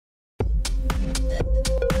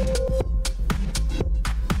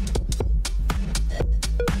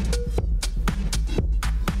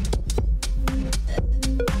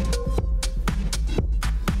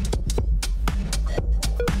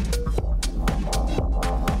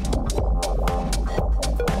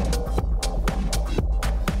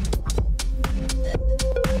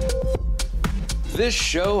This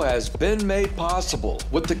show has been made possible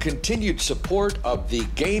with the continued support of the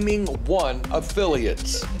Gaming One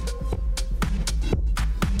affiliates.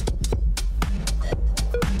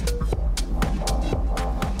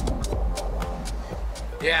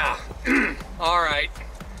 Yeah, all right.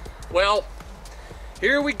 Well,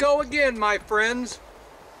 here we go again, my friends.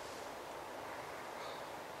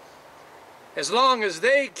 As long as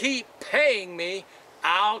they keep paying me,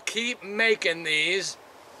 I'll keep making these.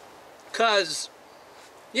 'Cause,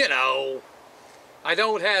 you know, I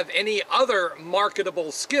don't have any other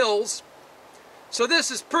marketable skills. So this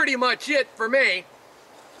is pretty much it for me.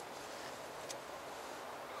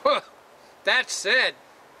 That said,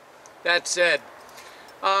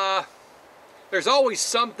 there's always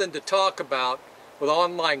something to talk about with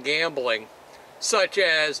online gambling, such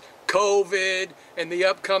as COVID and the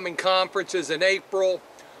upcoming conferences in April.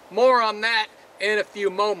 More on that in a few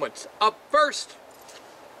moments. Up first,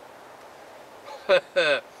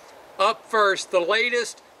 the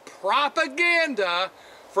latest propaganda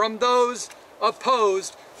from those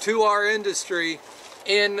opposed to our industry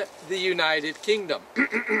in the United Kingdom.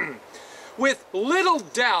 With little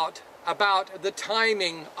doubt about the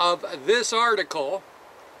timing of this article,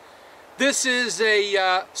 this is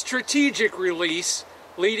a strategic release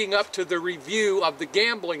leading up to the review of the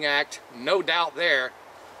Gambling Act, no doubt there.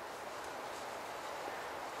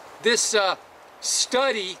 This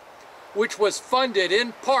study, which was funded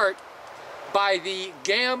in part by the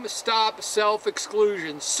GamStop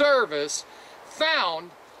Self-Exclusion Service,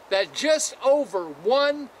 found that just over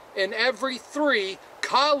 1 in every 3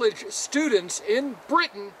 college students in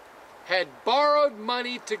Britain had borrowed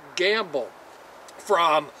money to gamble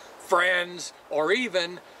from friends or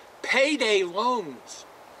even payday loans.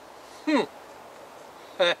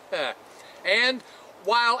 And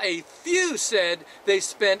while a few said they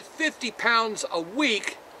spent £50 a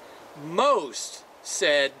week, most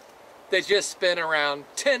said they just spent around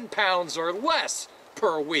 £10 or less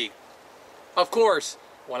per week. Of course,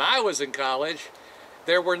 when I was in college,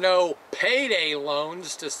 there were no payday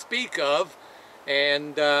loans to speak of,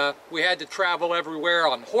 and we had to travel everywhere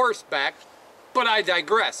on horseback, but I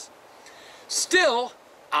digress. Still,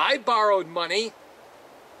 I borrowed money,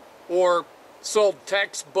 or sold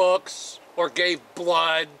textbooks, or gave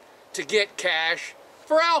blood to get cash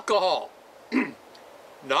for alcohol.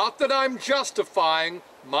 Not that I'm justifying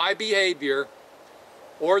my behavior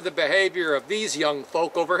or the behavior of these young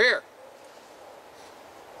folk over here.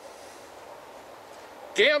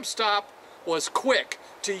 GamStop was quick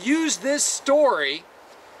to use this story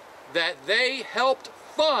that they helped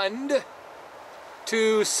fund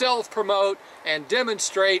to self-promote and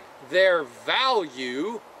demonstrate their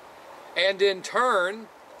value, and in turn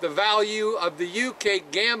the value of the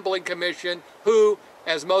UK Gambling Commission, who,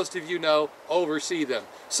 as most of you know, oversee them.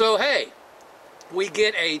 So hey, we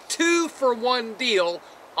get a 2-for-1 deal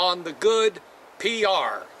on the good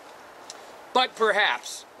PR. But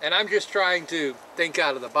perhaps, and I'm just trying to think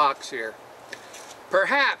out of the box here,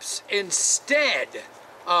 perhaps instead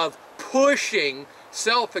of pushing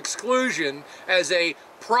self-exclusion as a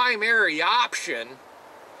primary option,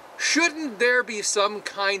 shouldn't there be some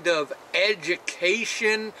kind of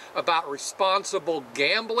education about responsible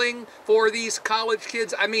gambling for these college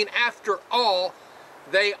kids? I mean, after all,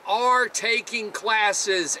 they are taking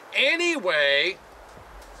classes anyway.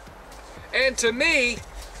 And to me,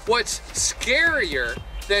 what's scarier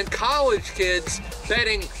than college kids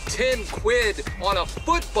betting 10 quid on a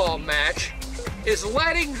football match is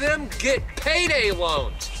letting them get payday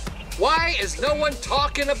loans. Why is no one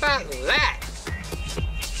talking about that?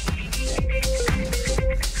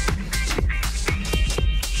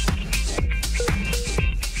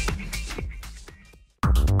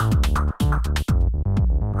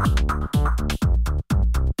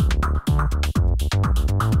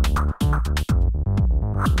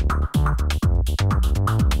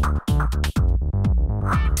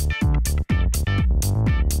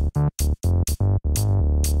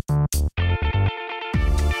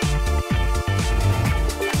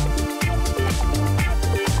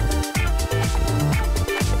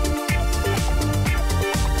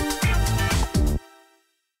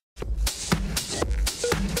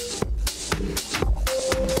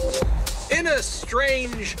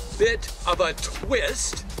 Strange bit of a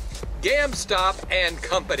twist, GamStop and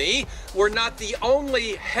company were not the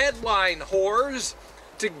only headline whores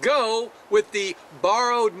to go with the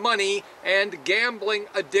borrowed money and gambling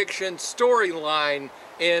addiction storyline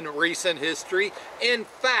in recent history. In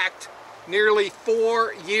fact, nearly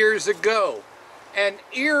 4 years ago, an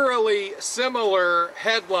eerily similar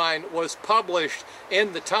headline was published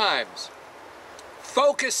in the Times,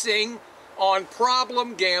 focusing on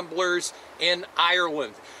problem gamblers in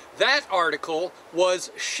Ireland. That article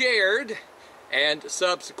was shared and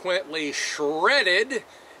subsequently shredded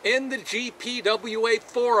in the GPWA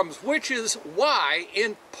forums, which is why,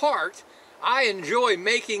 in part, I enjoy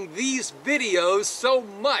making these videos so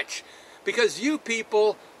much, because you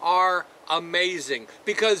people are amazing,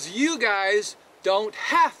 because you guys don't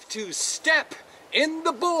have to step in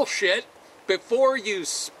the bullshit before you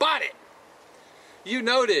spot it. You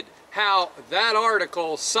noted how that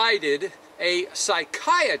article cited a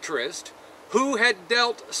psychiatrist who had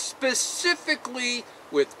dealt specifically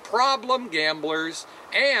with problem gamblers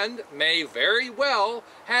and may very well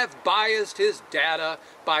have biased his data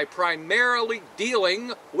by primarily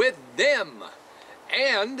dealing with them,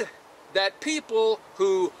 and that people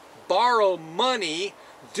who borrow money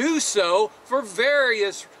do so for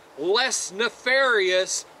various less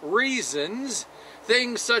nefarious reasons,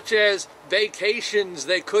 things such as vacations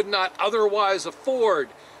they could not otherwise afford,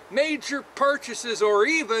 major purchases, or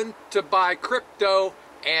even to buy crypto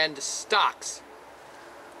and stocks.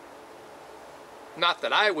 Not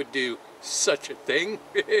that I would do such a thing.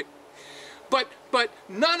 But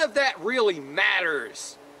none of that really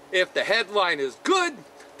matters if the headline is good,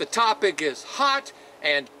 the topic is hot,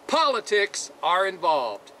 and politics are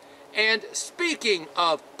involved. And speaking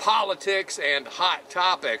of politics and hot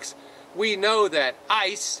topics, we know that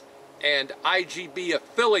ICE and IGB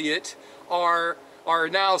affiliate are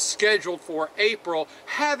now scheduled for April,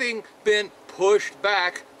 having been pushed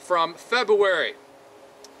back from February.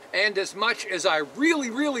 And as much as I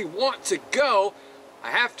really want to go, I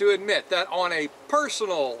have to admit that on a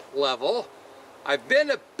personal level, I've been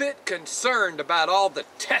a bit concerned about all the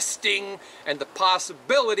testing and the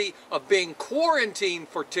possibility of being quarantined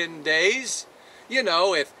for 10 days. You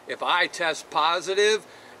know, if I test positive,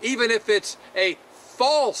 even if it's a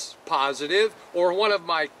false positive, or one of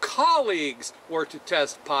my colleagues were to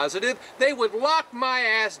test positive, they would lock my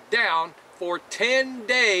ass down for 10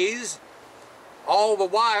 days. All the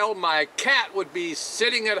while, my cat would be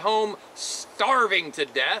sitting at home starving to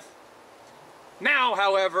death. Now,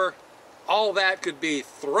 however, all that could be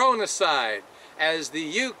thrown aside as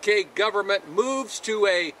the UK government moves to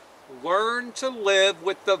a learn to live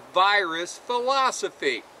with the virus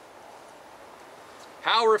philosophy.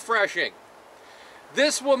 How refreshing.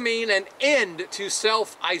 This will mean an end to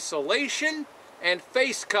self-isolation and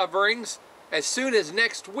face coverings as soon as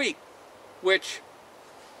next week, which,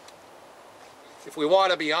 if we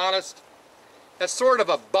want to be honest, that's sort of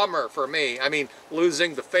a bummer for me. I mean,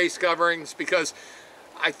 losing the face coverings, because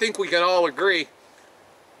I think we can all agree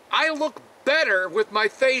I look better with my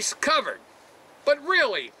face covered. But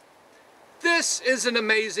really, this is an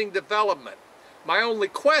amazing development. My only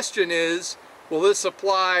question is, will this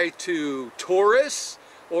apply to tourists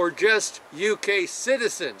or just UK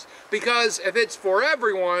citizens? Because if it's for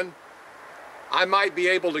everyone, I might be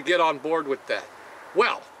able to get on board with that.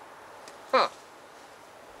 Well,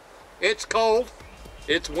 it's cold,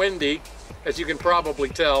 it's windy, as you can probably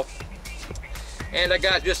tell, and I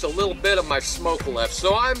got just a little bit of my smoke left.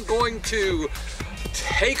 So I'm going to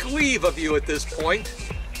take leave of you at this point,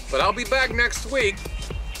 but I'll be back next week,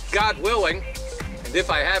 God willing, and if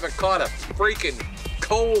I haven't caught a freaking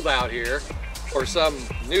cold out here, or some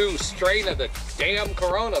new strain of the damn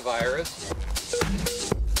coronavirus.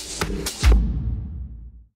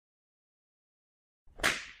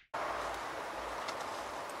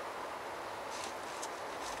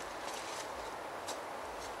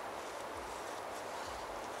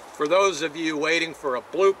 For those of you waiting for a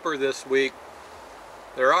blooper this week,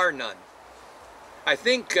 there are none. I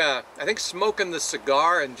think smoking the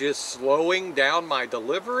cigar and just slowing down my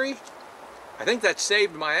delivery, I think that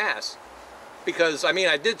saved my ass. Because, I mean,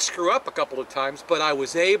 I did screw up a couple of times, but I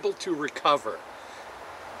was able to recover.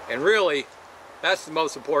 And really, that's the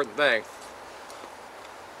most important thing.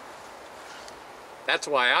 That's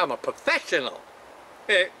why I'm a professional.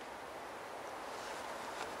 Hey.